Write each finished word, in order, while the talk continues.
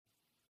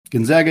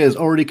Gonzaga is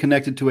already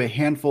connected to a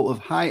handful of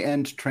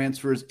high-end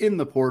transfers in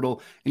the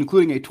portal,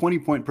 including a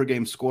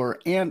 20-point-per-game scorer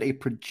and a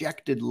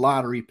projected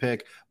lottery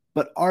pick.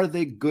 But are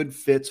they good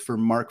fits for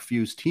Mark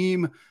Few's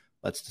team?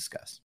 Let's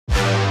discuss.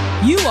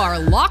 You are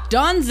Locked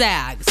On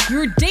Zags,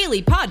 your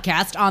daily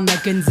podcast on the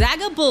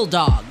Gonzaga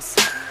Bulldogs.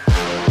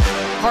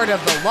 Part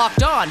of the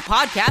Locked On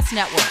Podcast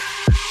Network.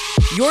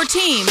 Your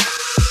team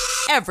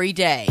every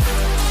day.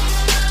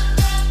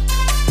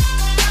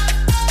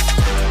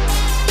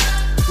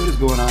 What is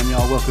going on,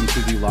 y'all? Welcome to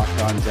the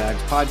Locked On Zags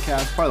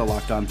podcast, part of the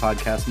Locked On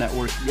Podcast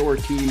Network, your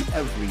team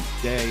every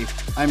day.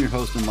 I'm your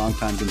host and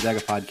longtime Gonzaga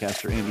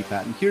podcaster, Andy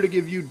Patton, here to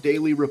give you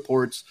daily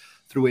reports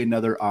through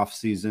another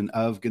offseason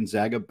of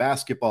Gonzaga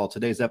basketball.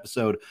 Today's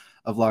episode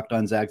of Locked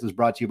On Zags is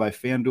brought to you by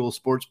FanDuel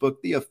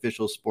Sportsbook, the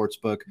official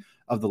sportsbook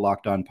of the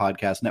Locked On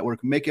Podcast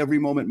Network. Make every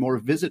moment more.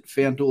 Visit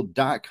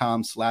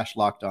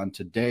FanDuel.com/LockedOn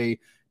today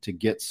to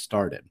get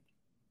started.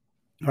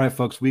 All right,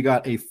 folks, we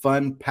got a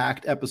fun,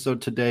 packed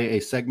episode today,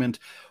 a segment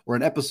or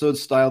an episode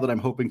style that I'm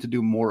hoping to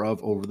do more of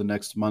over the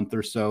next month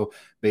or so,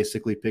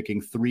 basically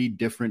picking three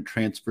different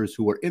transfers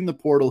who are in the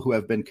portal, who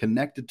have been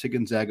connected to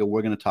Gonzaga.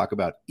 We're going to talk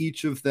about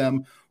each of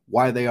them,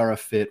 why they are a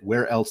fit,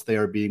 where else they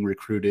are being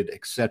recruited,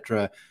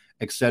 etc.,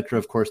 etc.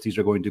 Of course, these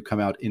are going to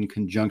come out in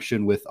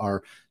conjunction with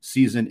our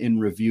season in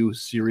review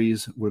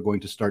series. We're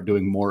going to start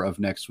doing more of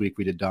next week.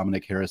 We did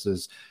Dominic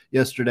Harris's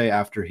yesterday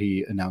after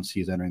he announced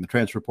he's entering the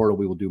transfer portal.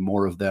 We will do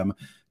more of them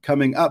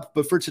coming up.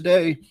 But for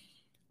today,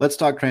 let's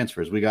talk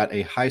transfers. We got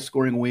a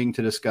high-scoring wing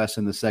to discuss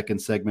in the second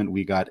segment.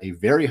 We got a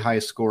very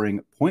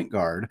high-scoring point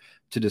guard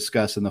to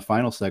discuss in the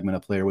final segment, a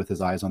player with his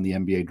eyes on the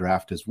NBA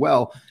draft as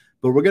well.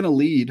 But we're going to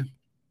lead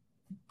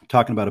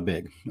talking about a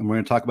big, and we're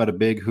going to talk about a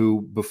big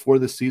who before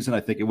this season,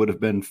 I think it would have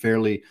been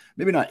fairly,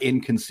 maybe not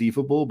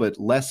inconceivable, but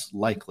less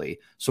likely,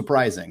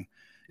 surprising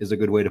is a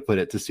good way to put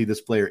it, to see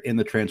this player in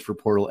the transfer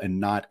portal and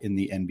not in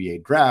the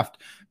NBA draft,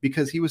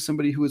 because he was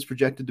somebody who was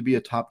projected to be a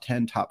top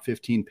 10, top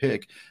 15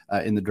 pick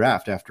in the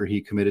draft after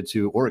he committed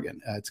to Oregon.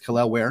 It's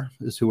Kel'el Ware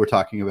is who we're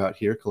talking about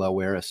here. Kel'el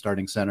Ware, a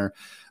starting center,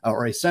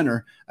 or a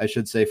center, I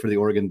should say, for the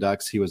Oregon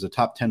Ducks. He was a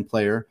top 10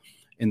 player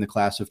in the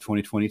class of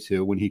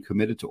 2022 when he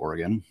committed to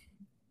Oregon.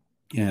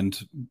 And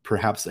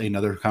perhaps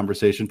another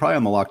conversation, probably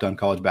on the Locked On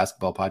College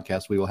Basketball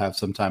podcast, we will have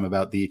some time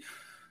about the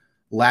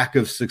lack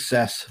of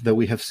success that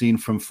we have seen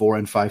from 4-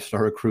 and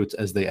 5-star recruits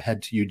as they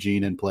head to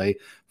Eugene and play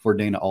for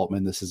Dana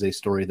Altman. This is a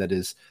story that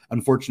is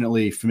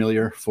unfortunately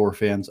familiar for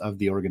fans of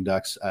the Oregon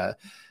Ducks.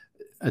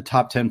 A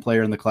top 10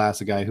 player in the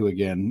class, a guy who,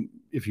 again,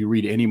 if you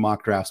read any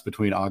mock drafts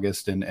between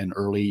August and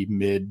early,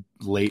 mid,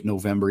 late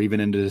November,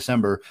 even into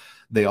December,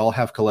 they all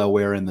have Kel'el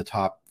Ware in the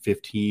top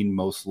 15,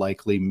 most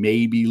likely,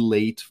 maybe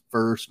late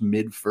first,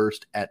 mid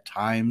first at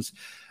times.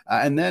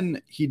 And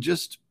then he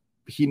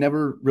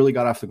never really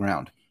got off the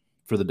ground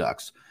for the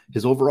Ducks.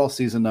 His overall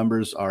season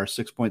numbers are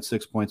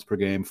 6.6 points per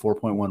game,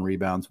 4.1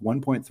 rebounds,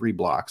 1.3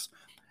 blocks.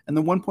 And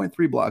the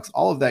 1.3 blocks,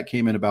 all of that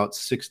came in about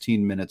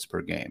 16 minutes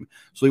per game.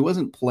 So he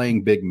wasn't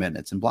playing big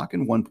minutes, and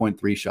blocking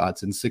 1.3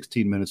 shots in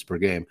 16 minutes per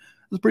game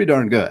was pretty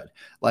darn good.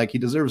 Like, he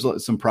deserves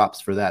some props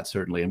for that,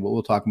 certainly. And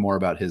we'll talk more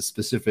about his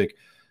specific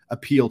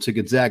appeal to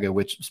Gonzaga,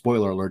 which,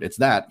 spoiler alert, it's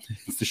the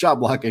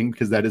shot blocking,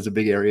 because that is a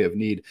big area of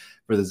need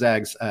for the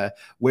Zags.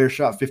 Ware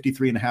shot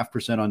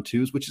 53.5% on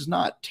twos, which is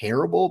not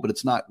terrible, but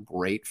it's not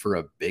great for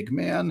a big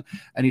man.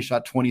 And he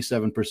shot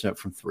 27%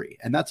 from three.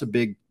 And that's a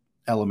big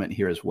element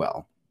here as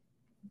well,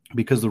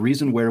 because the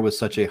reason Ware was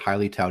such a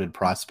highly touted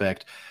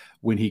prospect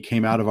when he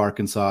came out of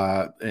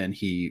Arkansas and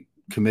he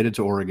committed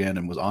to Oregon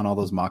and was on all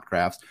those mock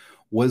drafts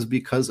was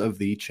because of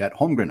the Chet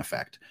Holmgren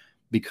effect,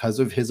 because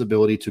of his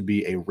ability to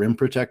be a rim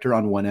protector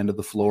on one end of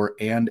the floor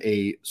and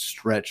a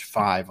stretch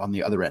five on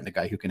the other end, a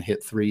guy who can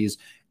hit threes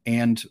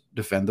and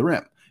defend the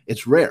rim.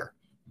 It's rare.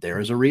 There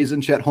is a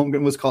reason Chet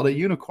Holmgren was called a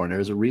unicorn.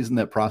 There's a reason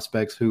that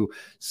prospects who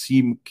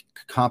seem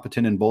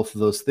competent in both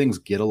of those things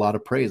get a lot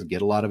of praise,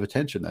 get a lot of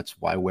attention.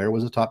 That's why Ware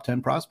was a top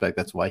 10 prospect.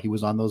 That's why he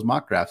was on those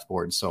mock draft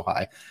boards so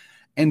high.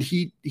 And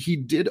he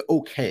did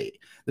okay.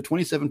 The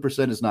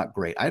 27% is not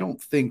great. I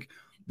don't think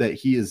that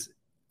he is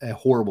a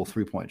horrible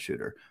three-point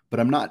shooter, but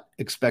I'm not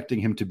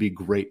expecting him to be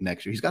great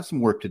next year. He's got some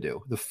work to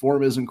do. The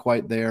form isn't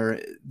quite there.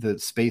 The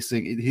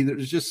spacing,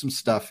 there's just some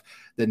stuff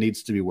that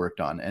needs to be worked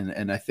on.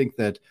 And I think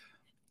that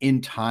in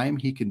time,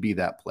 he can be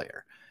that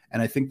player.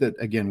 And I think that,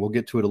 again, we'll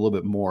get to it a little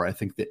bit more. I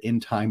think the in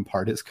time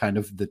part is kind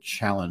of the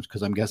challenge,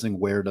 because I'm guessing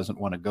Ware doesn't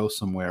want to go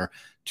somewhere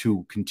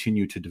to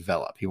continue to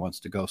develop. He wants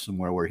to go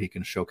somewhere where he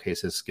can showcase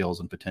his skills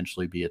and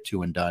potentially be a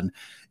two and done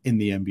in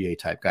the NBA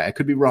type guy. I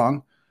could be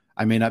wrong.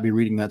 I may not be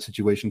reading that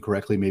situation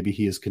correctly. Maybe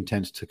he is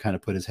content to kind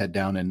of put his head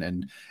down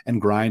and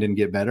grind and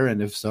get better.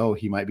 And if so,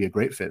 he might be a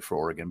great fit for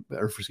Oregon,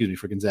 or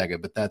for Gonzaga.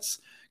 But that's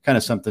kind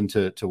of something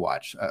to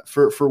watch.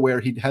 For Ware,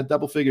 he had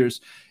double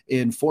figures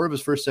in 4 of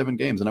his first 7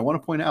 games. And I want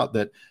to point out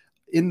that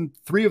in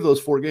 3 of those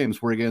 4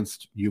 games were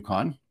against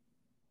UConn,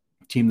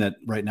 team that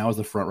right now is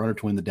the front runner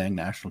to win the dang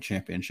national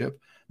championship.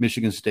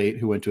 Michigan State,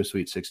 who went to a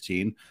Sweet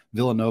 16.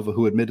 Villanova,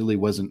 who admittedly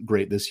wasn't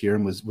great this year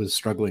and was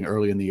struggling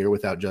early in the year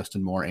without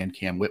Justin Moore and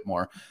Cam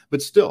Whitmore.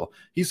 But still,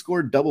 he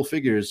scored double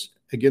figures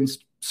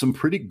against some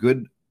pretty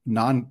good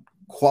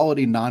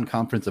quality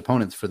non-conference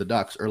opponents for the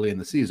Ducks early in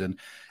the season.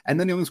 And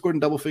then he only scored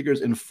in double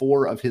figures in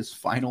 4 of his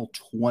final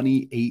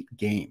 28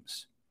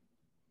 games.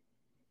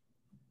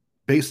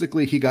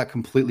 Basically, he got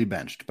completely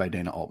benched by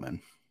Dana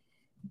Altman.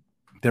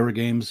 There were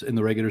games in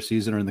the regular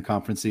season, or in the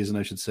conference season,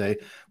 I should say,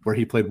 where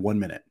he played 1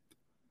 minute.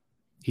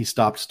 He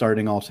stopped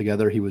starting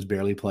altogether. He was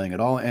barely playing at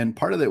all. And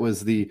part of it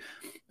was the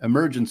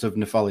emergence of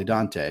N'Faly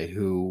Dante,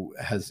 who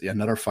has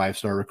another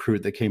 5-star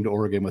recruit that came to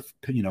Oregon with,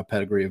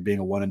 pedigree of being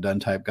a one-and-done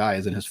type guy,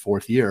 is in his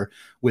 4th year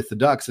with the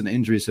Ducks, and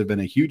injuries have been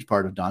a huge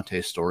part of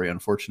Dante's story,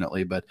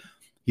 unfortunately. But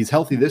he's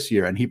healthy this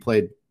year, and he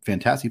played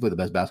fantastic. He played the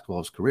best basketball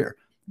of his career.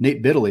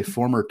 Nate Biddle, a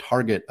former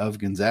target of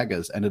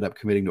Gonzaga's, ended up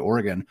committing to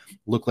Oregon,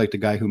 looked like the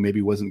guy who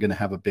maybe wasn't going to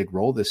have a big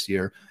role this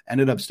year,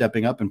 ended up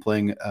stepping up and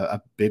playing a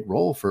big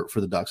role for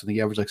the Ducks. I think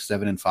he averaged like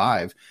 7 and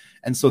 5.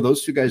 And so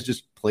those two guys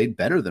just played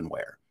better than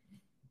Ware.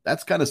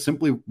 That's kind of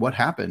simply what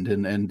happened.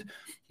 And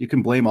you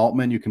can blame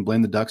Altman, you can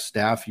blame the Ducks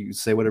staff, you can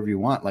say whatever you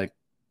want. Like,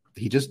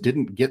 he just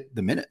didn't get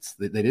the minutes.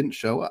 They didn't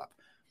show up.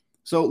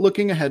 So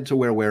looking ahead to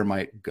where Ware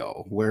might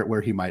go,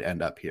 where he might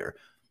end up here.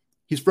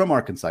 He's from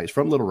Arkansas. He's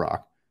from Little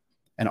Rock.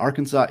 And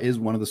Arkansas is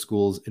one of the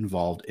schools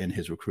involved in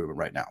his recruitment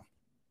right now.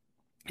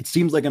 It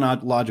seems like an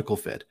odd logical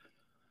fit.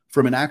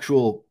 From an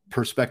actual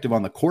perspective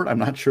on the court, I'm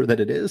not sure that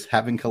it is.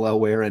 Having Kel'el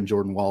Ware and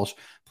Jordan Walsh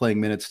playing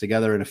minutes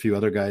together, and a few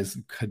other guys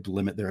could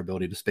limit their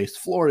ability to space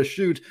the floor, to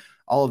shoot,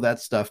 all of that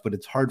stuff. But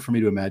it's hard for me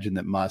to imagine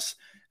that Muss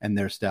and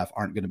their staff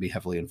aren't going to be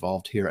heavily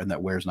involved here, and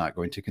that Ware's not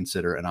going to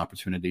consider an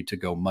opportunity to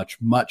go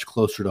much, much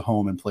closer to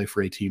home and play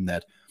for a team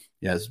that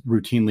has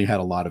routinely had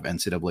a lot of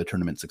NCAA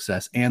tournament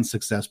success and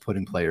success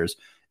putting players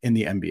in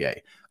the NBA.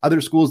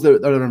 Other schools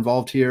that are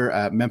involved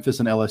here, Memphis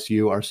and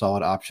LSU are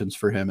solid options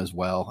for him as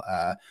well.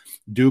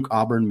 Duke,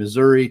 Auburn,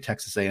 Missouri,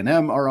 Texas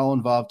A&M are all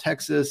involved.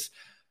 Texas,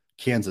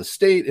 Kansas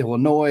State,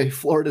 Illinois,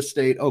 Florida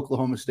State,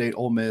 Oklahoma State,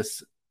 Ole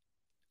Miss,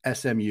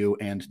 SMU,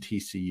 and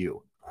TCU.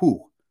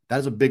 That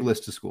is a big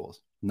list of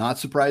schools. Not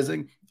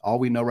surprising. All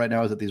we know right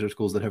now is that these are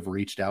schools that have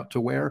reached out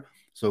to Ware.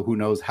 So who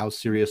knows how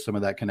serious some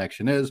of that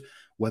connection is,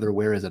 whether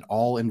Ware is at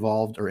all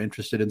involved or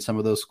interested in some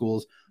of those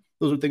schools.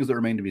 Those are things that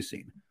remain to be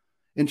seen.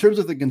 In terms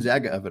of the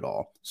Gonzaga of it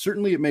all,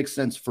 certainly it makes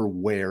sense for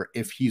Ware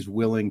if he's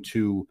willing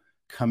to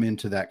come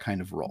into that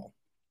kind of role.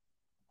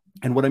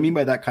 And what I mean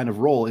by that kind of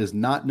role is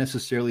not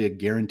necessarily a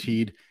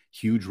guaranteed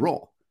huge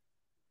role.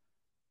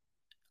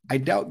 I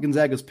doubt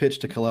Gonzaga's pitch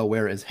to Kel'el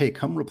Ware is, hey,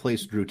 come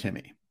replace Drew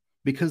Timme,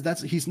 because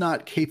he's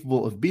not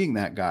capable of being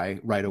that guy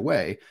right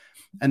away.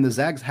 And the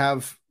Zags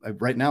have,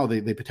 right now,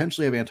 they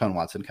potentially have Anton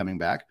Watson coming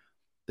back.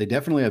 They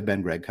definitely have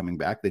Ben Gregg coming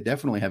back. They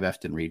definitely have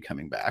Efton Reed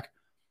coming back.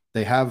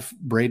 They have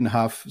Braden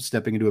Huff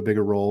stepping into a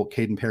bigger role.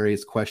 Caden Perry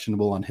is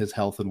questionable on his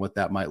health and what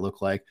that might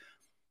look like.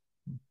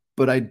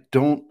 But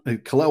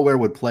Kel'el Ware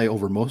would play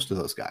over most of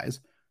those guys.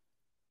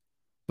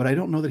 But I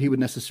don't know that he would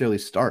necessarily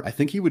start. I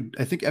think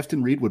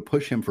Efton Reed would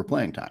push him for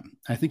playing time.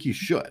 I think he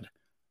should.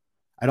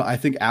 I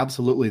think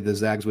absolutely the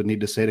Zags would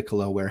need to say to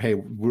Kel'el Ware, hey,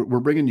 we're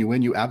bringing you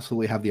in. You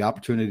absolutely have the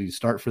opportunity to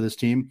start for this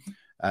team.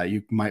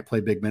 You might play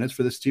big minutes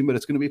for this team, but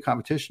it's going to be a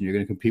competition. You're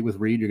going to compete with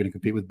Reed. You're going to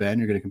compete with Ben.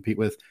 You're going to compete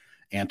with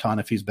Anton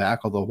if he's back,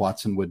 although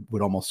Watson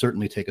would almost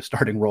certainly take a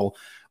starting role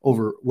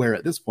over Ware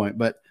at this point.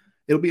 But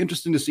it'll be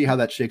interesting to see how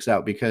that shakes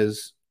out,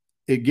 because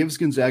it gives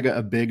Gonzaga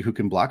a big who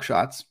can block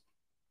shots,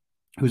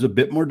 who's a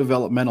bit more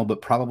developmental,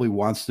 but probably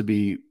wants to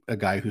be a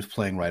guy who's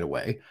playing right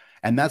away.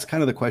 And that's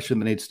kind of the question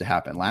that needs to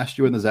happen. Last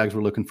year when the Zags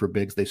were looking for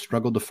bigs, they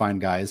struggled to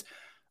find guys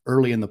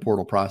early in the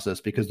portal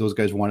process because those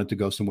guys wanted to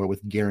go somewhere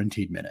with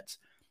guaranteed minutes.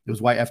 It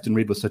was why Efton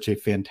Reed was such a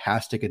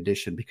fantastic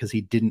addition, because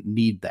he didn't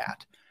need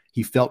that.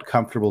 He felt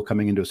comfortable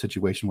coming into a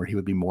situation where he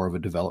would be more of a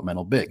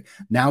developmental big.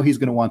 Now he's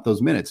going to want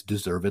those minutes,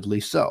 deservedly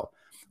so.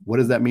 What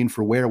does that mean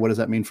for Ware? What does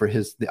that mean for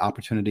the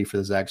opportunity for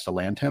the Zags to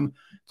land him?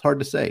 It's hard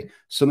to say.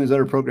 Some of these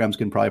other programs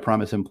can probably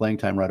promise him playing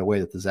time right away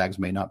that the Zags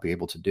may not be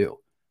able to do.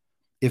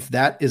 If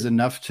that is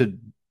enough to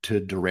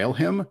derail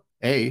him,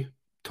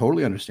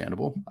 totally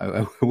understandable.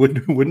 I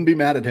wouldn't be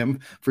mad at him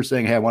for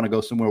saying, hey, I want to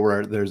go somewhere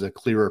where there's a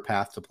clearer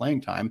path to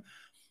playing time.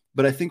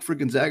 But I think for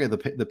Gonzaga,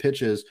 the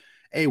pitch is,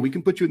 hey, we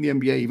can put you in the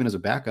NBA even as a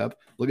backup.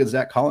 Look at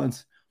Zach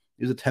Collins.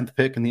 He was a 10th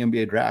pick in the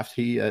NBA draft.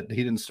 He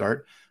didn't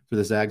start for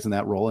the Zags in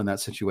that role, in that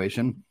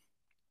situation.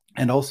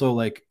 And also,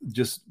 like,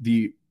 just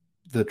the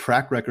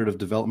track record of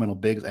developmental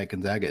bigs at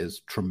Gonzaga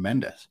is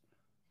tremendous.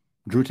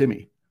 Drew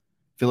Timme,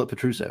 Filip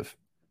Petrusev,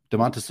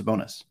 Domantas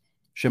Sabonis,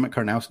 Shemet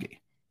Karnowski,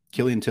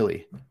 Killian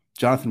Tilly,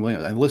 Jonathan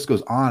Williams, and the list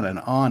goes on and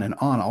on and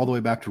on, all the way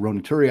back to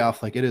Rony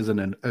Turioff. Like, it is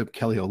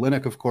Kelly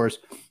Olynyk, of course.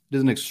 It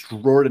is an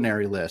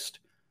extraordinary list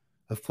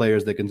of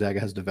players that Gonzaga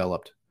has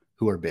developed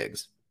who are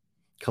bigs.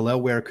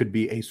 Kel'el Ware could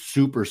be a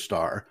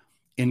superstar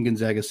in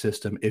Gonzaga's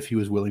system if he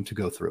was willing to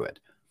go through it.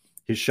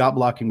 His shot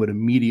blocking would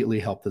immediately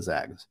help the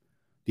Zags.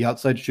 The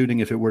outside shooting,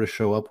 if it were to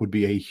show up, would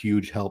be a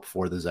huge help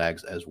for the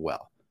Zags as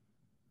well.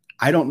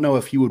 I don't know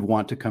if he would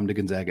want to come to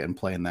Gonzaga and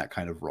play in that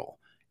kind of role.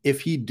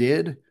 If he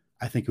did,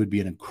 I think it would be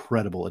an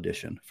incredible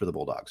addition for the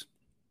Bulldogs.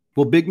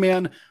 Well, big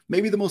man,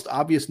 maybe the most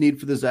obvious need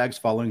for the Zags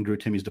following Drew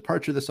Timme's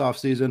departure this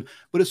offseason,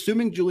 but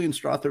assuming Julian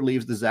Strother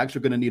leaves, the Zags are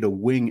going to need a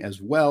wing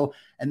as well,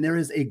 and there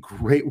is a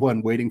great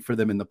one waiting for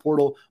them in the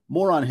portal.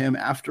 More on him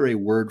after a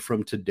word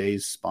from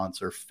today's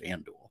sponsor,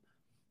 FanDuel.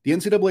 The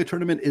NCAA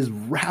tournament is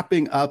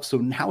wrapping up, so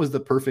now is the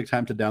perfect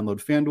time to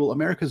download FanDuel,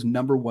 America's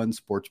 #1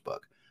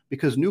 sportsbook,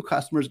 because new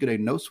customers get a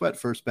no-sweat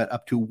first bet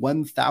up to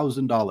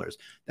 $1,000.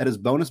 That is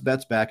bonus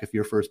bets back if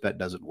your first bet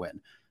doesn't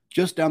win.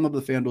 Just download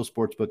the FanDuel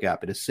Sportsbook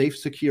app. It is safe,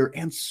 secure,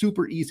 and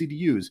super easy to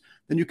use.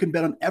 Then you can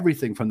bet on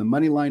everything from the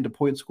money line to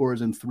point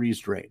scores and threes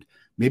drained.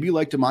 Maybe you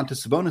like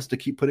Domantas Sabonis to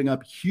keep putting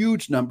up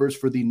huge numbers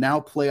for the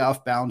now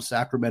playoff-bound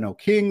Sacramento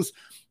Kings.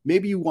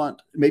 Maybe you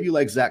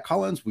like Zach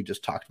Collins. We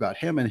just talked about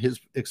him and his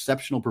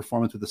exceptional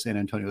performance with the San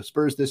Antonio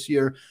Spurs this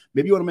year.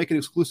 Maybe you want to make an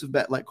exclusive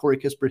bet like Corey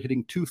Kispert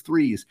hitting 2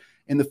 threes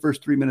in the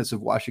first 3 minutes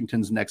of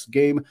Washington's next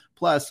game.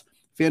 Plus,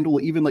 FanDuel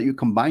will even let you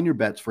combine your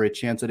bets for a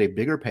chance at a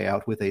bigger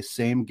payout with a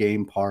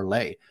same-game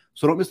parlay.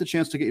 So don't miss the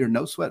chance to get your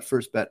no-sweat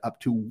first bet up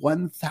to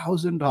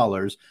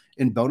 $1,000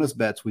 in bonus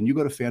bets when you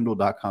go to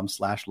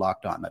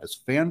FanDuel.com/lockedon. That is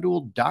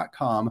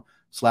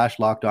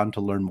FanDuel.com/lockedon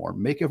to learn more.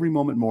 Make every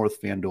moment more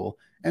with FanDuel,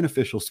 an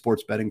official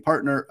sports betting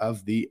partner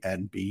of the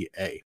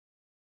NBA.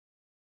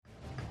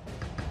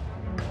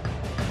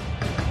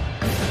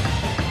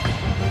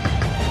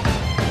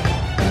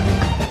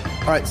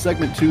 All right,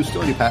 segment 2,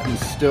 still any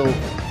patents, still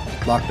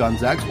Locked On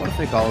Zags. I want to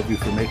thank all of you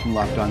for making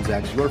Locked On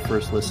Zags your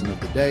first listen of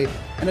the day.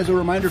 And as a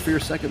reminder for your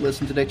second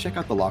listen today, check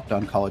out the Locked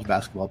On College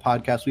Basketball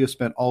Podcast. We have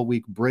spent all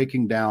week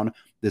breaking down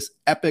this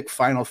epic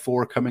Final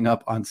Four coming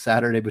up on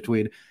Saturday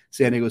between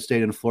San Diego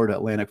State and Florida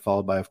Atlantic,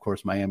 followed by, of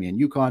course, Miami and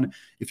UConn.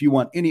 If you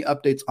want any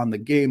updates on the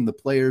game, the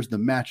players, the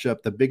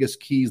matchup, the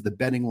biggest keys, the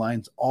betting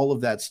lines, all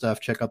of that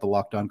stuff, check out the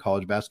Locked On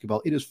College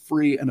Basketball. It is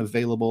free and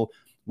available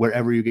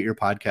wherever you get your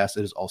podcasts.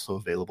 It is also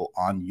available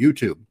on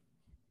YouTube.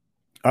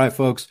 All right,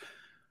 folks.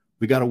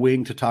 We got a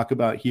wing to talk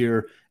about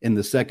here in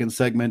the second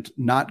segment.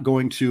 Not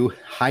going to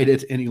hide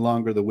it any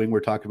longer. The wing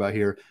we're talking about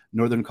here,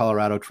 Northern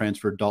Colorado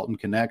transfer Dalton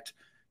Knecht.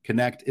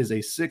 Knecht is a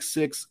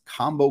 6'6"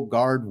 combo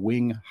guard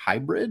wing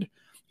hybrid.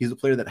 He's a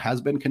player that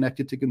has been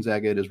connected to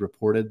Gonzaga. It is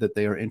reported that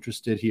they are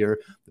interested here,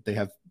 that they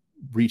have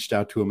reached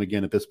out to him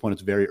again. At this point,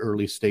 it's very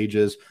early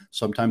stages.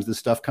 Sometimes this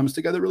stuff comes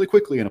together really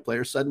quickly and a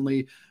player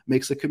suddenly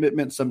makes a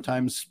commitment.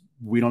 Sometimes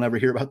we don't ever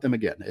hear about them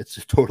again. It's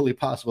totally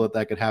possible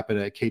that could happen.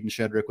 Caden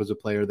Shedrick was a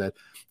player that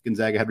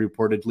Gonzaga had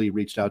reportedly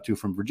reached out to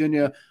from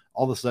Virginia.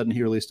 All of a sudden,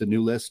 he released a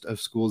new list of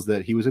schools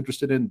that he was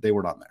interested in. They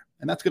weren't on there.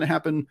 And that's going to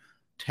happen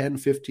 10,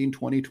 15,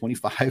 20,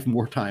 25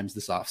 more times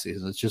this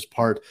offseason. It's just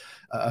part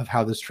of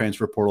how this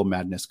transfer portal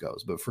madness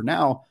goes. But for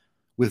now,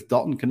 with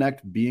Dalton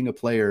Knecht being a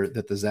player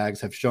that the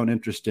Zags have shown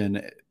interest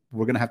in,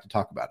 we're going to have to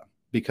talk about him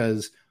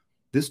because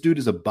this dude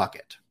is a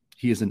bucket.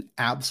 He is an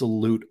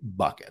absolute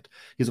bucket.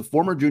 He's a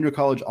former junior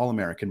college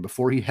All-American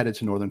before he headed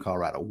to Northern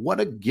Colorado.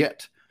 What a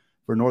get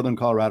for Northern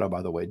Colorado,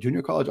 by the way.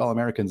 Junior college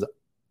All-Americans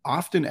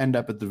often end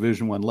up at the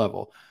Division I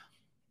level.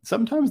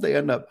 Sometimes they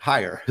end up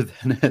higher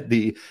than at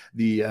the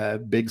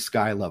Big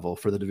Sky level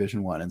for the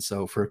Division I. And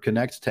so for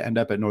Knecht to end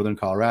up at Northern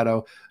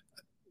Colorado,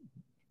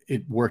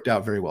 it worked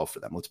out very well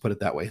for them. Let's put it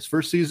that way. His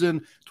first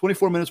season,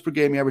 24 minutes per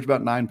game, he averaged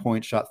about 9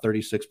 points, shot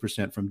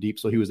 36% from deep.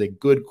 So he was a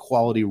good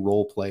quality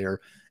role player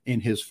in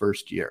his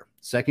first year.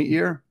 Second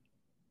year,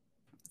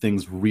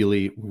 things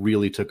really,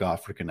 really took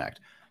off for Knecht.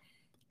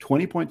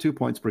 20.2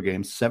 points per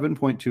game,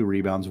 7.2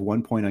 rebounds,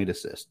 1.8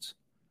 assists.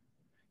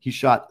 He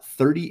shot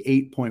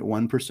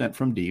 38.1%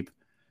 from deep,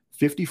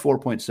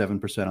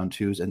 54.7% on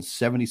twos, and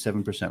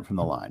 77% from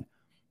the line.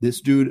 This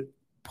dude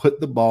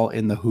put the ball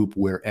in the hoop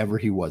wherever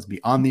he was,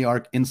 beyond the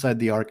arc, inside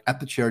the arc, at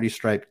the charity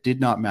stripe,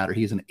 did not matter.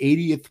 He's an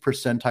 80th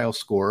percentile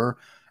scorer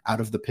out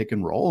of the pick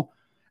and roll,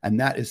 and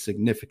that is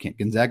significant.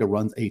 Gonzaga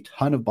runs a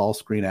ton of ball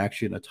screen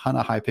action, a ton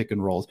of high pick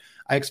and rolls.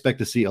 I expect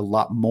to see a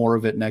lot more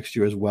of it next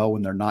year as well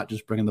when they're not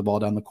just bringing the ball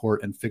down the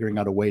court and figuring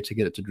out a way to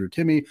get it to Drew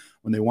Timme.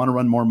 When they want to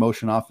run more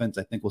motion offense,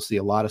 I think we'll see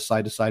a lot of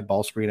side-to-side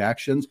ball screen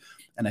actions,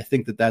 and I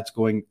think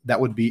that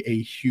would be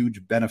a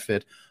huge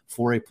benefit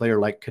for a player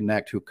like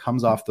Knecht, who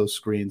comes off those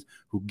screens,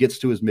 who gets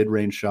to his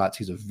mid-range shots.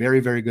 He's a very,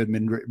 very good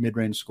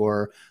mid-range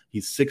scorer.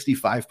 He's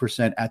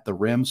 65% at the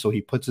rim, so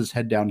he puts his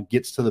head down,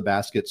 gets to the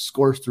basket,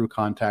 scores through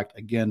contact,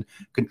 again,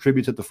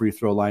 contributes at the free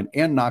throw line,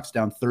 and knocks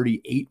down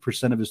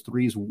 38% of his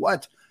threes.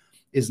 What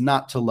is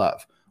not to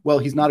love? Well,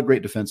 he's not a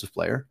great defensive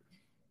player.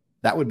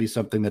 That would be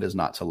something that is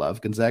not to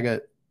love.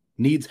 Gonzaga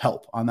needs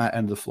help on that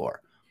end of the floor.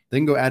 They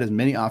can go add as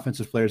many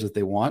offensive players as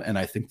they want, and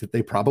I think that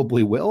they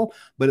probably will.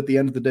 But at the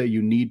end of the day,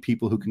 you need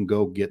people who can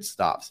go get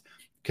stops.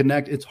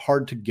 Knecht, it's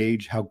hard to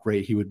gauge how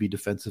great he would be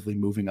defensively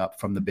moving up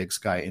from the Big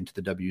Sky into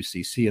the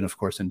WCC and, of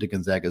course, into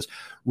Gonzaga's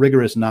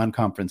rigorous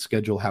non-conference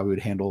schedule, how he would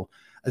handle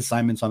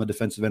assignments on the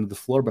defensive end of the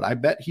floor. But I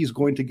bet he's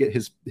going to get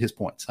his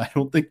points. I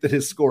don't think that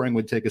his scoring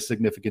would take a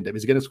significant dip.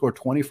 Is he going to score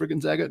 20 for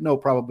Gonzaga? No,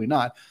 probably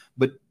not.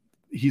 But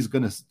he's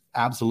going to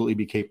absolutely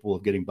be capable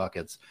of getting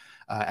buckets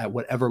at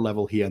whatever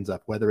level he ends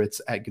up, whether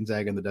it's at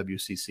Gonzaga in the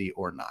WCC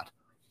or not.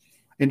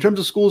 In terms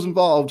of schools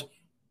involved,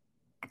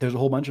 There's a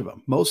whole bunch of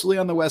them, mostly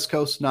on the West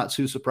Coast. Not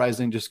too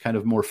surprising, just kind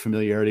of more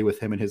familiarity with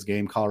him and his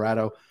game.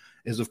 Colorado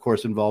is, of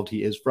course, involved.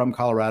 He is from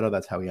Colorado.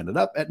 That's how he ended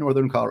up at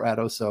Northern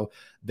Colorado. So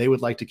they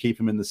would like to keep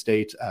him in the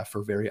state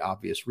for very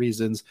obvious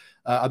reasons.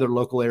 Other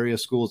local area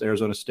schools,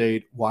 Arizona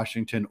State,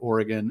 Washington,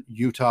 Oregon,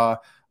 Utah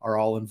are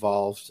all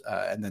involved.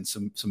 And then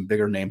some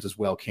bigger names as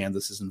well.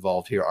 Kansas is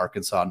involved here.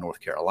 Arkansas, North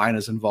Carolina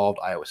is involved.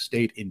 Iowa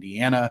State,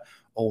 Indiana,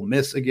 Ole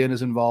Miss again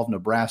is involved.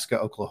 Nebraska,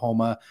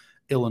 Oklahoma,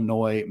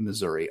 Illinois,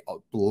 Missouri. A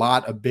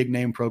lot of big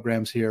name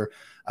programs here,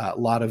 a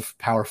lot of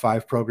Power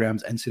 5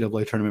 programs,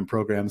 NCAA tournament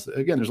programs.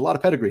 Again, there's a lot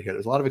of pedigree here.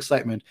 There's a lot of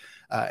excitement.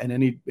 And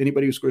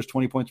anybody who scores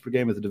 20 points per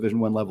game at the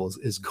Division I level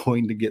is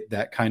going to get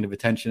that kind of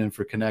attention. And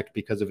for Knecht,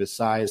 because of his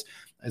size,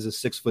 as a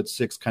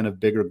 6'6" kind of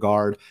bigger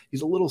guard,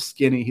 he's a little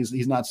skinny.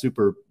 He's not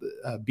super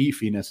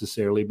beefy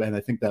necessarily, but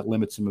I think that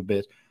limits him a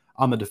bit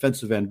on the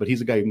defensive end, but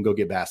he's a guy who can go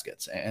get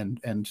baskets. And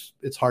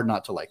it's hard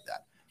not to like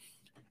that.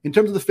 In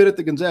terms of the fit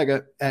at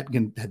Gonzaga,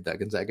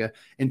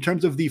 in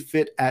terms of the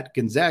fit at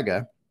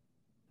Gonzaga,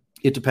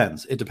 it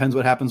depends. It depends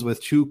what happens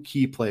with two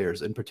key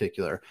players in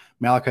particular,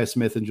 Malachi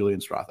Smith and Julian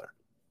Strawther.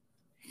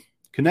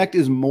 Knecht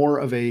is more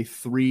of a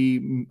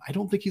 3. I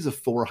don't think he's a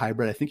 4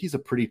 hybrid. I think he's a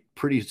pretty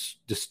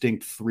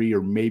distinct 3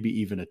 or maybe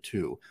even a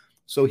 2.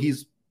 So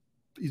he's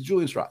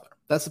Julian Strawther.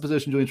 That's the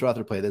position Julian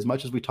Strawther played. As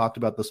much as we talked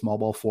about the small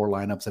ball 4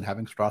 lineups and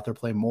having Strawther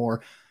play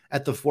more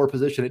at the 4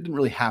 position, it didn't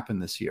really happen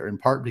this year, in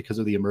part because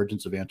of the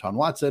emergence of Anton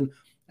Watson.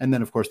 And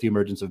then, of course, the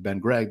emergence of Ben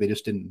Gregg. They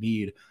just didn't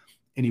need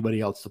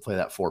anybody else to play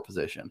that 4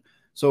 position.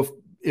 So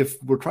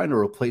if we're trying to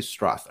replace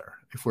Strawther,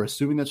 if we're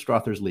assuming that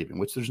Strawther's leaving,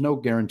 which there's no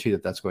guarantee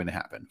that that's going to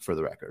happen for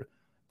the record,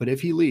 but if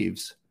he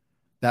leaves,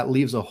 that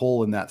leaves a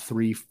hole in that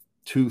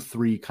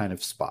 3-2-3 kind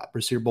of spot.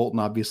 Brashear Bolton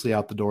obviously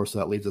out the door, so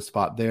that leaves a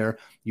spot there.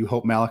 You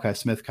hope Malachi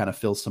Smith kind of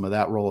fills some of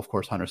that role. Of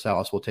course, Hunter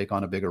Salas will take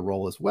on a bigger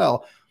role as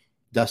well.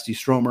 Dusty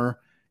Stromer,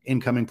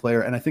 incoming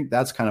player. And I think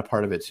that's kind of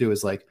part of it too,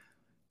 is like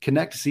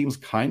Knecht seems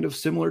kind of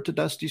similar to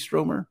Dusty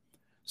Stromer.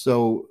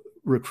 So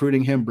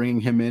recruiting him, bringing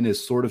him in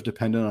is sort of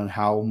dependent on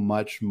how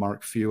much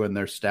Mark Few and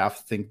their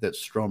staff think that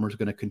Stromer is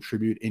going to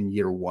contribute in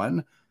year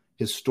 1.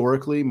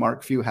 Historically,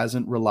 Mark Few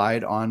hasn't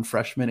relied on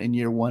freshmen in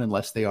year 1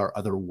 unless they are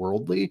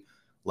otherworldly,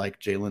 like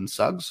Jalen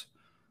Suggs,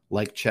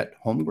 like Chet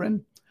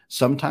Holmgren.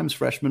 Sometimes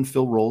freshmen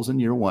fill roles in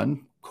year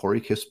 1.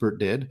 Corey Kispert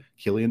did.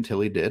 Killian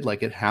Tilly did.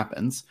 Like, it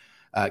happens.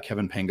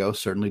 Kevin Pango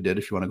certainly did,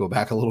 if you want to go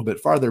back a little bit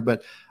farther.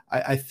 But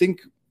I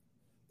think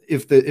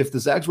if the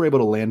Zags were able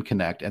to land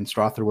Knecht and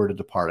Strawther were to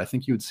depart, I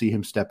think you would see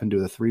him step into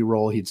the 3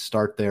 role. He'd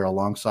start there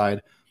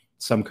alongside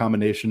some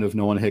combination of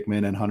Nolan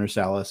Hickman and Hunter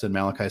Salas and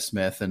Malachi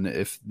Smith, and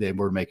if they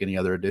were to make any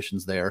other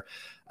additions there.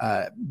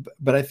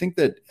 But I think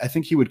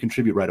he would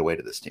contribute right away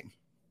to this team.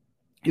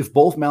 If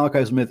both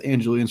Malachi Smith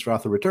and Julian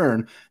Strawther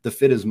return, the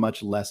fit is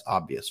much less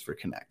obvious for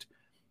Knecht.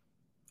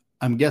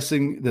 I'm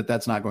guessing that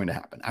that's not going to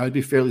happen. I would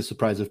be fairly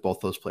surprised if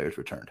both those players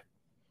returned.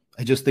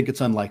 I just think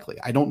it's unlikely.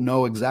 I don't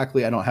know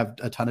exactly. I don't have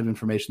a ton of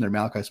information there.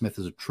 Malachi Smith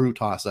is a true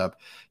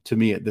toss-up to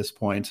me at this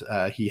point.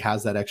 He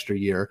has that extra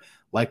year,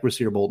 like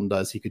Brashear Bolton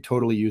does. He could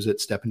totally use it,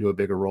 step into a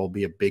bigger role,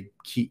 be a big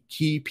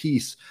key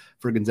piece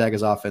for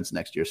Gonzaga's offense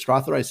next year.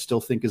 Strawther, I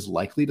still think, is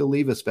likely to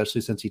leave,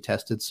 especially since he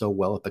tested so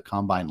well at the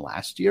Combine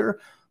last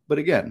year. But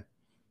again,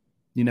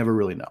 you never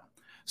really know.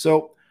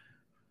 So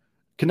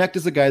Knecht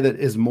is a guy that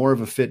is more of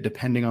a fit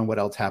depending on what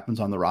else happens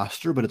on the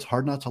roster, but it's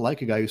hard not to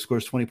like a guy who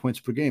scores 20 points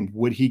per game.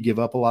 Would he give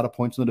up a lot of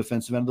points on the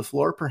defensive end of the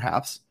floor?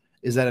 Perhaps.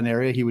 Is that an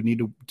area he would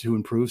need to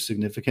improve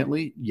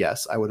significantly?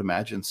 Yes, I would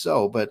imagine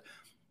so. But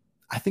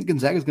I think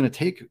Gonzaga is going to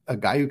take a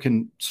guy who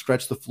can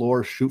stretch the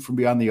floor, shoot from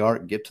beyond the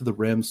arc, get to the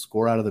rim,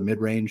 score out of the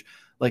mid-range.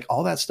 Like,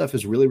 all that stuff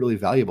is really, really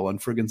valuable.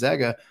 And for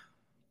Gonzaga,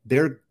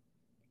 their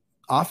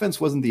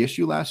offense wasn't the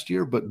issue last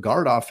year, but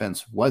guard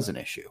offense was an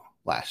issue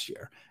last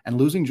year. And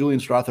losing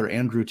Julian Strawther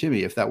and Drew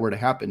Timme, if that were to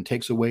happen,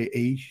 takes away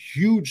a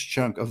huge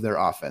chunk of their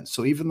offense.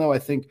 So even though I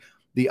think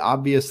the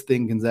obvious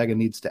thing Gonzaga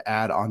needs to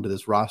add onto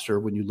this roster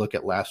when you look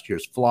at last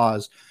year's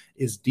flaws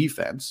is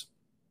defense,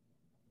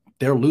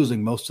 they're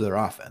losing most of their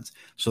offense.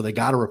 So they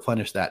got to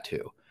replenish that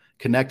too.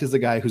 Knecht is the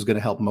guy who's going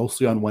to help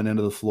mostly on one end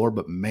of the floor,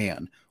 but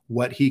man,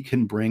 what he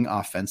can bring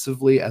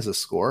offensively as a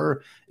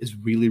scorer is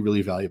really,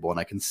 really valuable. And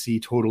I can see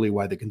totally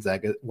why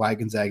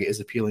Gonzaga is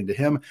appealing to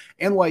him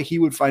and why he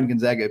would find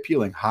Gonzaga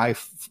appealing.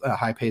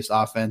 High-paced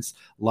offense,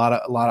 a lot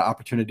of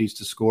opportunities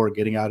to score,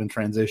 getting out in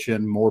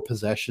transition, more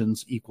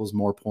possessions equals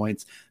more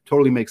points.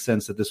 Totally makes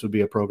sense that this would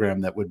be a program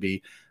that would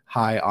be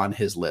high on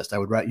his list. I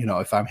would,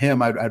 if I'm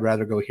him, I'd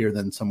rather go here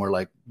than somewhere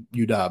like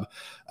UW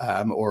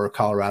or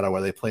Colorado,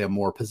 where they play a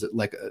more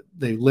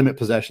they limit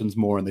possessions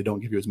more and they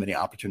don't give you as many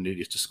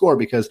opportunities to score,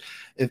 because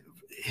if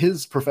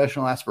his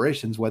professional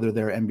aspirations, whether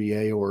they're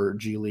NBA or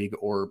G League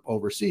or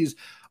overseas,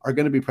 are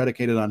going to be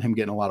predicated on him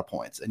getting a lot of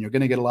points. And you're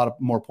going to get a lot of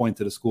more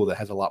points at a school that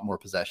has a lot more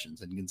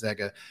possessions. And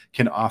Gonzaga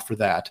can offer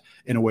that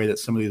in a way that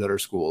some of these other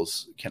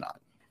schools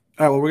cannot.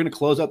 All right, well, we're going to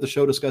close out the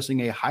show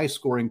discussing a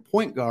high-scoring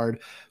point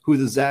guard who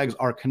the Zags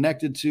are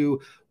connected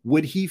to.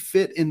 Would he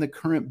fit in the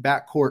current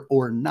backcourt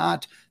or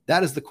not?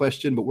 That is the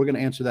question, but we're going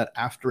to answer that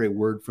after a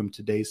word from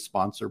today's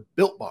sponsor,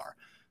 Built Bar.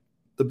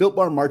 The Built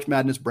Bar March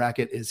Madness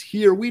bracket is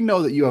here. We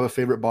know that you have a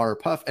favorite bar or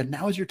puff, and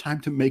now is your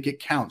time to make it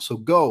count. So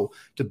go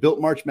to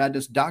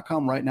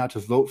BuiltMarchMadness.com right now to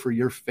vote for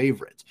your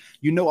favorite.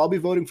 You know I'll be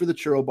voting for the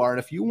churro bar, and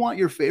if you want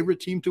your favorite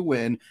team to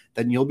win,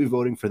 then you'll be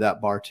voting for that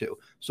bar too.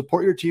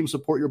 Support your team,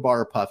 support your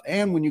bar or puff,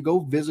 and when you go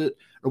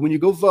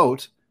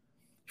vote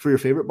for your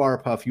favorite bar or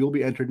puff, you'll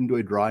be entered into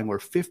a drawing where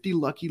 50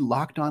 lucky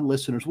Locked On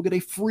listeners will get a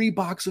free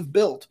box of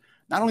Built.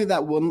 Not only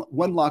that,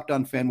 one Locked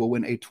On fan will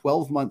win a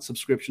 12-month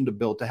subscription to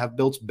Built to have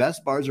Built's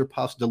best bars or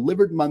puffs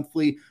delivered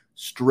monthly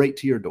straight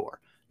to your door.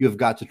 You have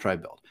got to try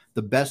Built,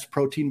 the best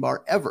protein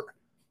bar ever.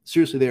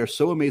 Seriously, they are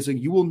so amazing,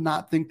 you will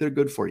not think they're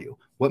good for you.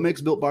 What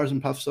makes Built bars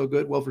and puffs so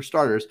good? Well, for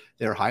starters,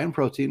 they are high in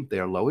protein, they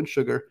are low in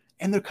sugar,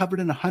 and they're covered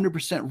in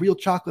 100% real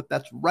chocolate.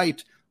 That's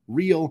right,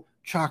 real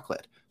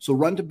chocolate. So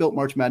run to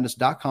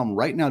BuiltMarchMadness.com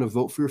right now to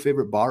vote for your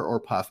favorite bar or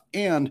puff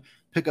and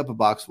pick up a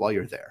box while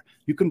you're there.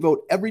 You can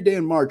vote every day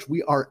in March.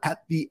 We are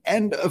at the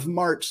end of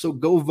March, so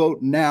go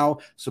vote now.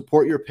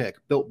 Support your pick.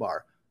 Built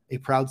Bar, a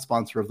proud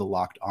sponsor of the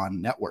Locked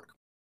On Network.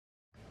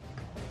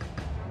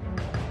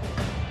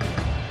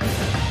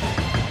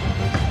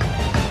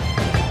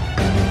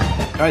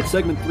 All right,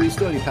 segment 3,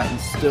 still Andy Patton,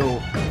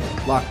 still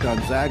Locked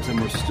On Zags, and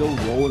we're still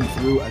rolling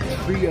through a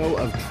trio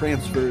of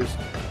transfers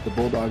the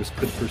Bulldogs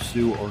could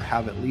pursue or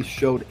have at least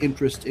showed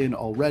interest in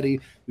already.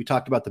 We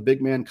talked about the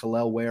big man,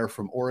 Kel'el Ware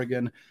from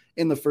Oregon.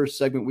 In the first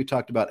segment, we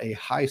talked about a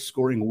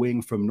high-scoring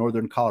wing from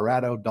Northern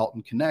Colorado,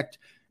 Dalton Knecht.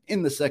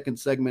 In the second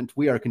segment,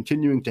 we are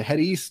continuing to head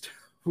east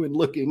when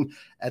looking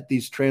at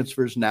these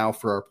transfers now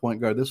for our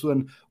point guard. This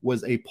one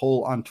was a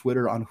poll on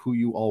Twitter on who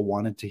you all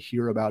wanted to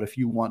hear about. If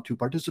you want to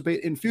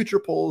participate in future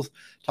polls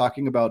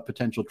talking about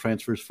potential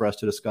transfers for us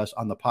to discuss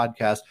on the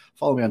podcast,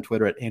 follow me on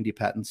Twitter at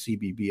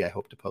AndyPattonCBB. I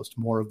hope to post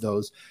more of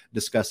those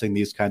discussing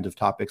these kinds of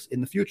topics in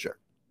the future.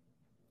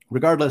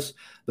 Regardless,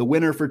 the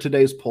winner for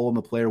today's poll and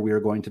the player we are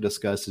going to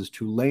discuss is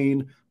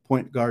Tulane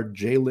point guard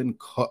Jalen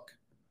Cook.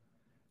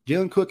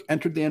 Jalen Cook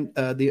entered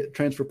the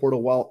transfer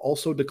portal while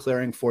also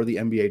declaring for the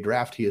NBA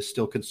draft. He is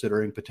still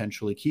considering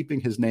potentially keeping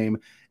his name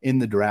in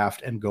the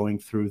draft and going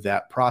through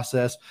that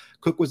process.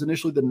 Cook was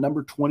initially the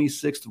number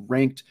 26th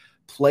ranked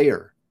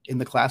player in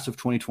the class of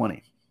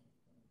 2020.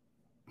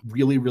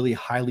 Really, really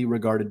highly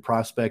regarded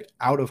prospect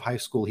out of high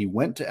school. He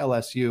went to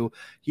LSU.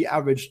 He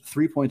averaged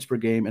 3 points per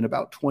game in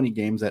about 20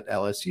 games at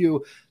LSU.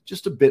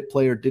 Just a bit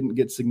player, didn't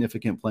get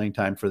significant playing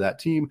time for that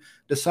team.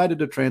 Decided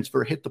to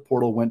transfer, hit the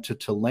portal, went to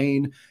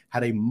Tulane,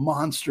 had a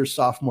monster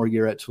sophomore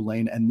year at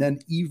Tulane, and then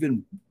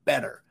even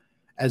better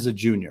as a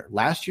junior.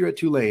 Last year at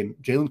Tulane,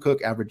 Jalen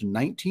Cook averaged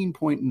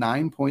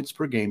 19.9 points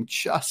per game,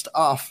 just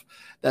off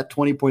that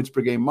 20 points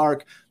per game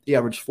mark. He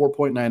averaged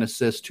 4.9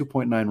 assists,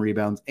 2.9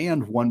 rebounds,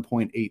 and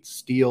 1.8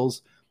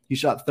 steals. He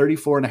shot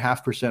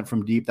 34.5%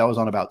 from deep. That was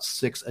on about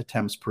 6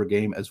 attempts per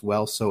game as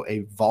well. So a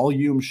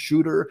volume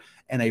shooter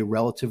and a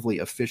relatively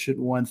efficient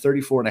one.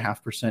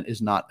 34.5%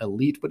 is not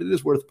elite, but it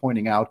is worth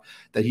pointing out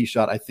that he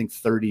shot, I think,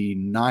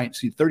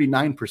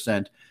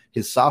 39%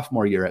 his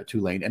sophomore year at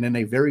Tulane. And in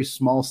a very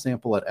small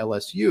sample at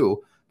LSU,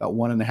 about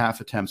 1.5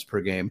 attempts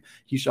per game,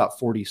 he shot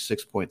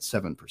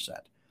 46.7%.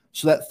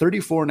 So that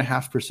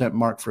 34.5%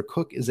 mark for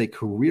Cook is a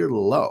career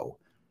low.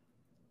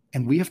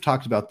 And we have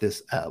talked about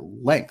this at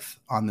length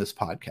on this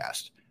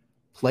podcast.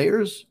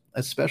 Players,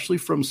 especially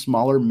from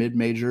smaller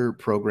mid-major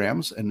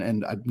programs,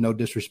 and no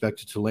disrespect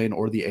to Tulane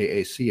or the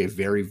AAC, a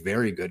very,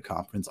 very good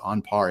conference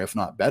on par, if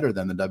not better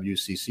than the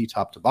WCC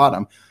top to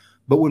bottom.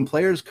 But when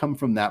players come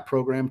from that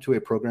program to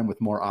a program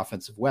with more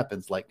offensive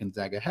weapons like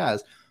Gonzaga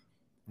has,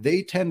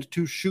 they tend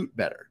to shoot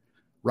better.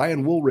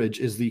 Ryan Woolridge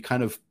is the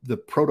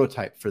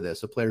prototype for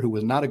this, a player who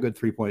was not a good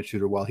three-point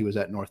shooter while he was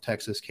at North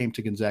Texas, came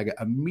to Gonzaga,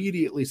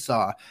 immediately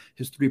saw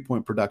his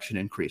three-point production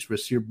increase.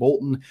 Rasir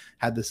Bolton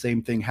had the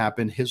same thing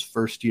happen his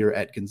first year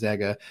at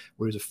Gonzaga,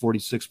 where he was a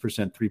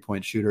 46%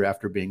 three-point shooter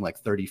after being like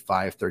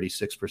 35,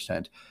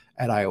 36%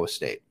 at Iowa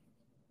State.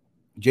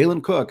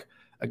 Jalen Cook,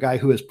 a guy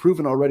who has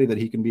proven already that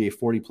he can be a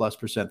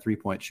 40+%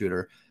 three-point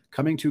shooter,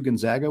 coming to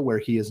Gonzaga where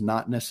he is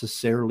not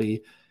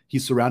necessarily –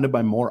 he's surrounded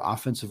by more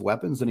offensive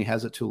weapons than he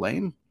has at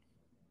Tulane.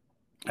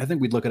 I think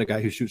we'd look at a guy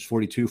who shoots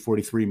 42,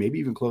 43, maybe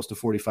even close to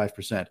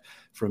 45%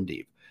 from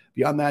deep.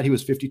 Beyond that, he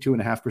was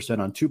 52.5%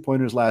 on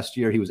two-pointers last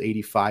year. He was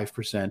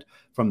 85%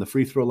 from the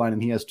free throw line,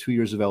 and he has 2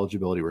 years of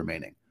eligibility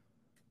remaining.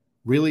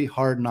 Really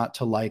hard not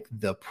to like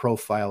the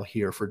profile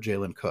here for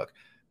Jalen Cook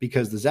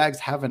because the Zags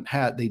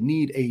they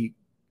need a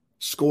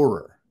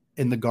scorer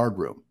in the guard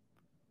room.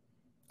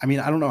 I mean,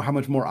 I don't know how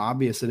much more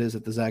obvious it is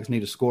that the Zags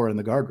need a scorer in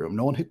the guard room.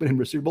 Nolan Hickman and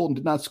Rasir Bolton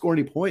did not score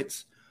any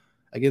points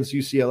against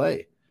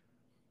UCLA.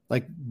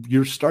 Like,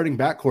 your starting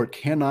backcourt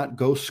cannot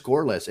go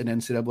scoreless in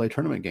NCAA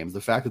tournament games. The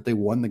fact that they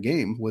won the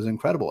game was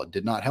incredible. It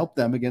did not help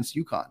them against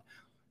UConn.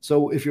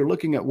 So if you're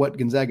looking at what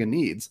Gonzaga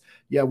needs,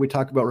 yeah, we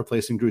talk about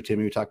replacing Drew Timme,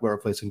 we talk about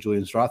replacing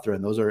Julian Strawther,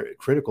 and those are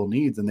critical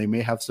needs, and they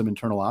may have some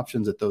internal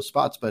options at those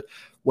spots. But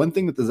one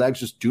thing that the Zags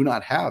just do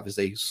not have is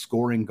a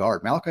scoring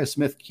guard. Malachi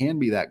Smith can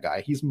be that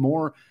guy. He's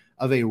more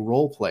of a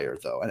role player,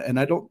 though. And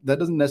that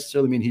doesn't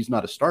necessarily mean he's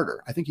not a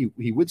starter. I think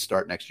he would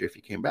start next year if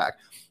he came back.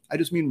 I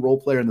just mean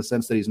role player in the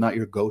sense that he's not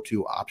your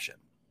go-to option.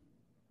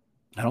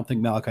 I don't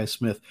think Malachi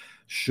Smith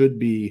should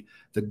be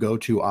the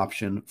go-to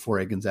option for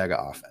a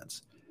Gonzaga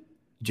offense.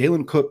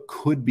 Jalen Cook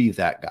could be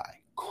that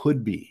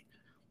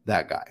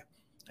guy.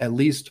 At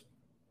least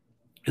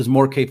is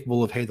more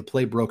capable of, hey, the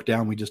play broke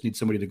down, we just need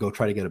somebody to go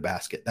try to get a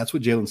basket. That's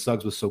what Jalen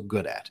Suggs was so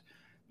good at.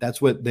 That's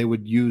what they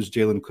would use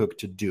Jalen Cook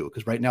to do,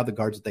 because right now the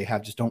guards that they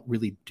have just don't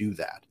really do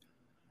that.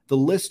 The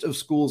list of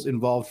schools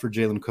involved for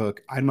Jalen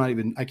Cook,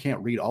 I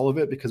can't read all of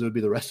it because it would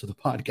be the rest of the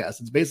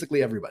podcast. It's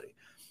basically everybody.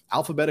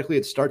 Alphabetically,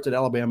 it starts at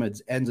Alabama,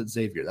 it ends at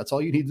Xavier. That's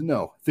all you need to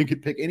know.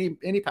 Pick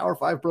any Power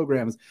 5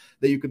 programs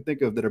that you can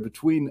think of that are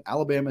between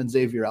Alabama and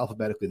Xavier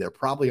alphabetically. They're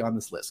probably on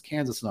this list.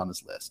 Kansas is on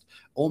this list.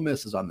 Ole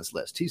Miss is on this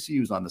list.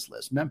 TCU is on this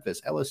list.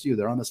 Memphis, LSU,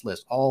 they're on this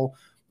list. All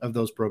of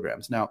those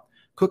programs. Now,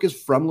 Cook is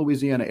from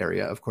Louisiana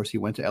area. Of course, he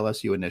went to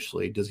LSU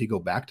initially. Does he go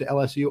back to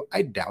LSU?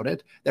 I doubt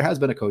it. There has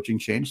been a coaching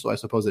change, so I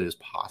suppose it is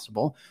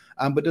possible.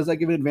 But does that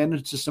give an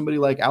advantage to somebody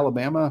like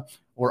Alabama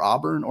or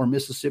Auburn or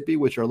Mississippi,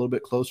 which are a little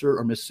bit closer,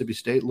 or Mississippi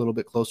State, a little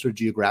bit closer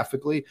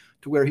geographically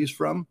to where he's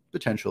from?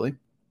 Potentially.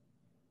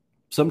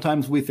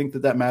 Sometimes we think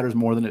that matters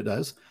more than it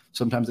does.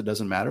 Sometimes it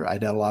doesn't matter. I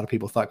doubt a lot of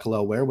people thought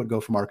Kel'el Ware would go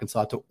from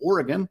Arkansas to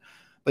Oregon,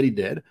 but he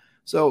did.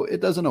 So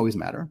it doesn't always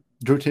matter.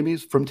 Drew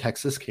Timme's from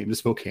Texas, came to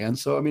Spokane.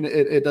 So, I mean,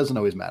 it doesn't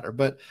always matter.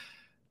 But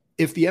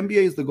if the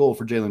NBA is the goal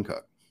for Jalen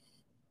Cook,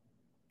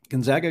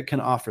 Gonzaga can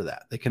offer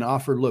that. They can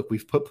offer, look,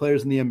 we've put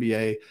players in the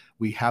NBA.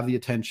 We have the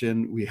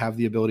attention. We have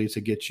the ability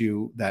to get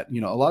you that, a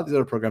lot of these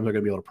other programs are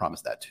going to be able to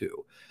promise that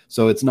too.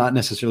 So it's not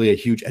necessarily a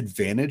huge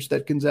advantage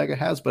that Gonzaga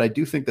has, but I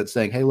do think that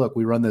saying, hey, look,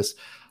 we run this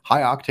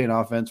high octane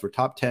offense. We're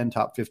top 10,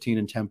 top 15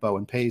 in tempo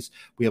and pace.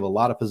 We have a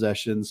lot of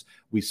possessions.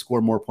 We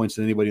score more points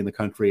than anybody in the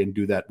country and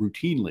do that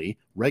routinely,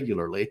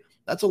 regularly.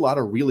 That's a lot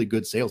of really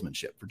good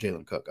salesmanship for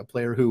Jalen Cook, a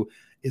player who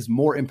is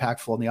more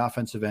impactful on the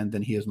offensive end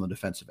than he is on the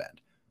defensive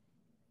end,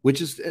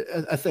 which is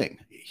a thing.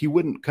 He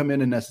wouldn't come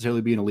in and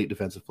necessarily be an elite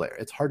defensive player.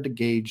 It's hard to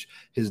gauge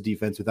his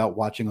defense without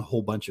watching a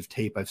whole bunch of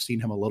tape. I've seen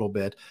him a little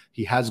bit.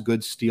 He has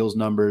good steals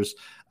numbers.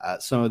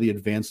 Some of the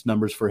advanced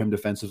numbers for him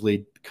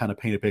defensively kind of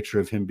paint a picture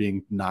of him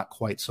being not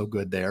quite so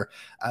good there.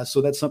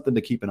 So that's something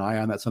to keep an eye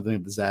on. That's something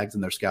that the Zags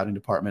and their scouting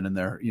department and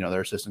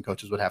their assistant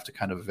coaches would have to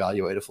kind of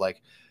evaluate if,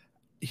 like,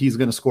 he's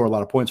going to score a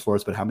lot of points for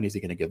us, but how many is he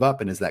going to give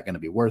up? And is that going to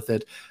be worth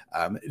it?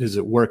 Does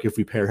it work if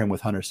we pair him with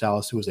Hunter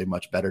Salas, who is a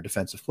much better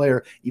defensive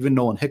player? Even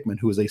Nolan Hickman,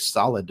 who is a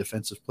solid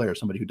defensive player,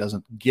 somebody who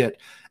doesn't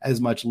get as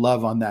much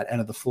love on that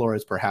end of the floor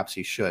as perhaps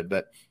he should.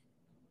 But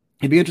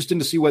it'd be interesting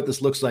to see what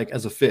this looks like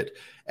as a fit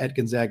at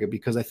Gonzaga,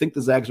 because I think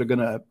the Zags are going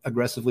to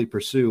aggressively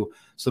pursue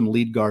some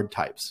lead guard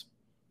types.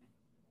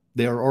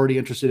 They are already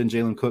interested in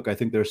Jalen Cook. I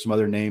think there's some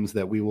other names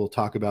that we will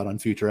talk about on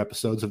future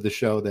episodes of the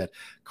show that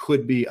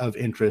could be of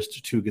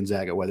interest to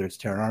Gonzaga, whether it's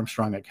Taron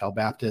Armstrong at Cal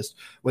Baptist,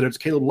 whether it's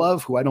Caleb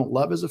Love, who I don't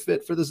love as a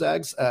fit for the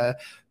Zags,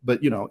 but,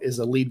 is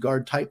a lead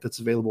guard type that's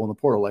available in the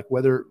portal. Like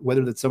whether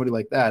that's somebody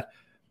like that.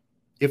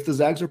 If the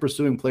Zags are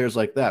pursuing players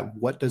like that,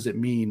 what does it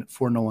mean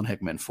for Nolan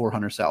Hickman, for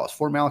Hunter Salas,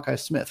 for Malachi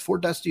Smith, for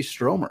Dusty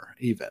Stromer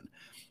even?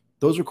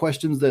 Those are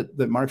questions that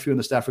Mark Few and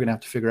the staff are going to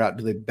have to figure out.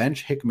 Do they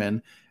bench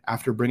Hickman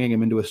after bringing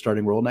him into a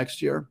starting role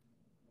next year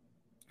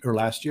or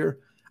last year?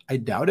 I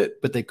doubt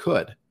it, but they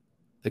could.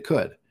 They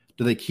could.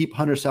 Do they keep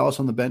Hunter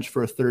Salas on the bench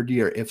for a third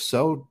year? If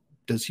so,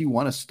 does he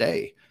want to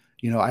stay?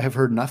 I have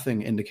heard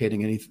nothing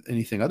indicating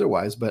anything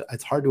otherwise, but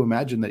it's hard to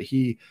imagine that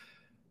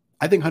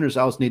I think Hunter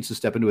Salas needs to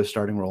step into a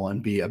starting role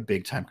and be a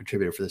big-time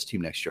contributor for this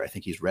team next year. I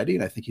think he's ready,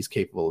 and I think he's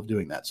capable of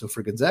doing that. So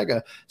for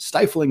Gonzaga,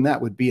 stifling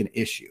that would be an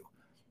issue.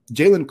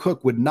 Jalen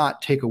Cook would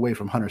not take away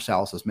from Hunter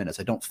Salas' minutes.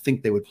 I don't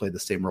think they would play the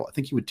same role. I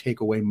think he would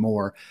take away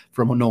more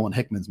from Nolan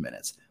Hickman's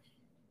minutes.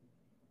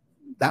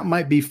 That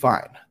might be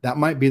fine. That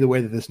might be the way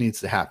that this needs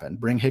to happen.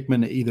 Bring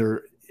Hickman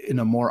either in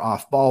a more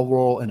off-ball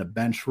role, in a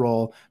bench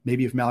role.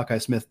 Maybe if Malachi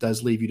Smith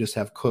does leave, you just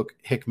have Cook,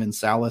 Hickman,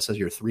 Salas as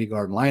your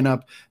three-guard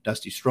lineup,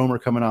 Dusty Stromer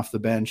coming off the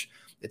bench.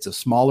 It's a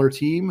smaller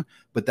team,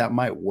 but that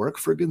might work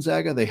for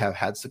Gonzaga. They have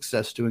had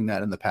success doing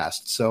that in the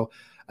past. So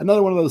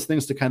another one of those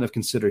things to kind of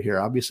consider here.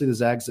 Obviously, the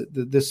Zags,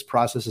 this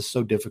process is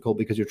so difficult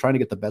because you're trying to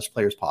get the best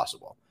players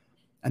possible.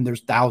 And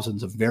there's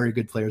thousands of very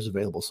good players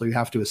available. So you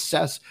have to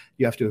assess,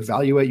 you have to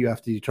evaluate, you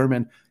have to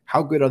determine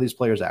how good are these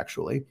players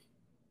actually?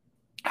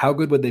 How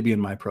good would they be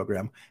in my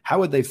program? How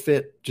would they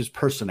fit just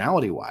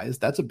personality-wise?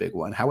 That's a big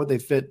one. How would they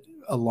fit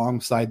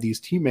alongside these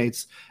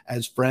teammates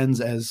as friends,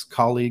 as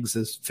colleagues,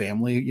 as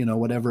family,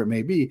 whatever it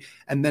may be?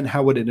 And then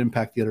how would it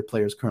impact the other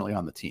players currently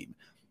on the team?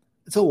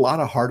 It's a lot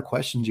of hard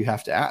questions you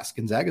have to ask.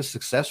 Gonzaga's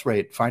success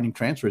rate finding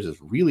transfers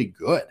is really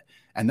good.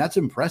 And that's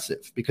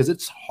impressive because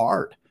it's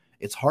hard.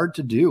 It's hard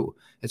to do.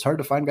 It's hard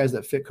to find guys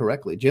that fit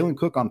correctly. Jalen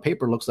Cook on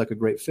paper looks like a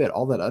great fit.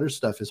 All that other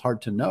stuff is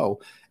hard to know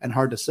and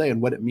hard to say, and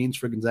what it means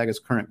for Gonzaga's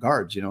current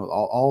guards,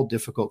 all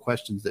difficult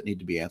questions that need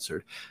to be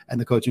answered. And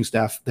the coaching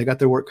staff, they got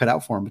their work cut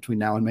out for them between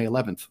now and May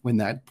 11th when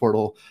that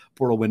portal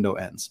window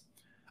ends.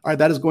 All right,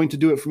 that is going to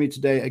do it for me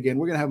today. Again,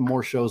 we're going to have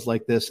more shows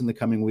like this in the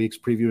coming weeks,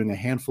 previewing a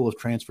handful of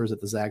transfers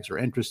that the Zags are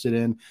interested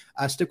in.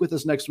 Stick with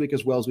us next week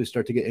as well as we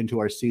start to get into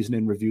our season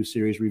in review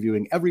series,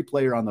 reviewing every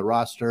player on the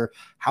roster,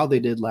 how they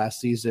did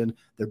last season,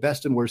 their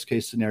best and worst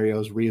case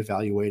scenarios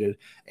reevaluated,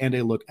 and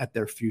a look at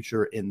their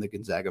future in the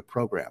Gonzaga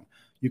program.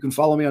 You can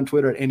follow me on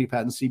Twitter at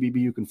AndyPattonCBB.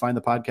 You can find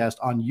the podcast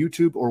on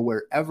YouTube or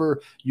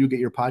wherever you get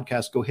your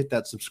podcast. Go hit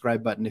that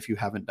subscribe button if you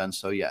haven't done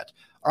so yet.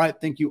 All right,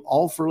 thank you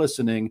all for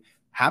listening.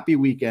 Happy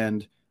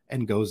weekend,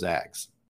 and go Zags.